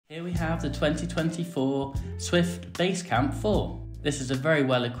Here we have the 2024 Swift Basecamp 4. This is a very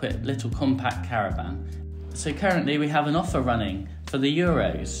well equipped little compact caravan. So currently we have an offer running for the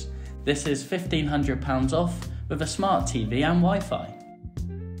Euros. This is £1,500 off with a smart TV and Wi-Fi.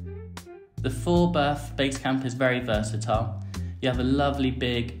 The 4-berth Basecamp is very versatile. You have a lovely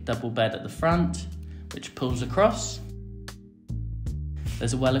big double bed at the front, which pulls across.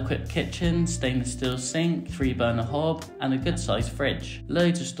 There's a well-equipped kitchen, stainless steel sink, 3-burner hob, and a good-sized fridge.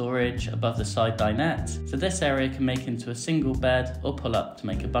 Loads of storage above the side dinette, so this area can make into a single bed or pull up to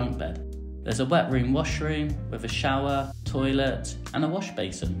make a bunk bed. There's a wet room washroom with a shower, toilet, and a wash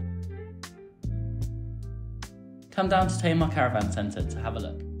basin. Come down to Tamar Caravan Centre to have a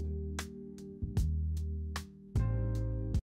look.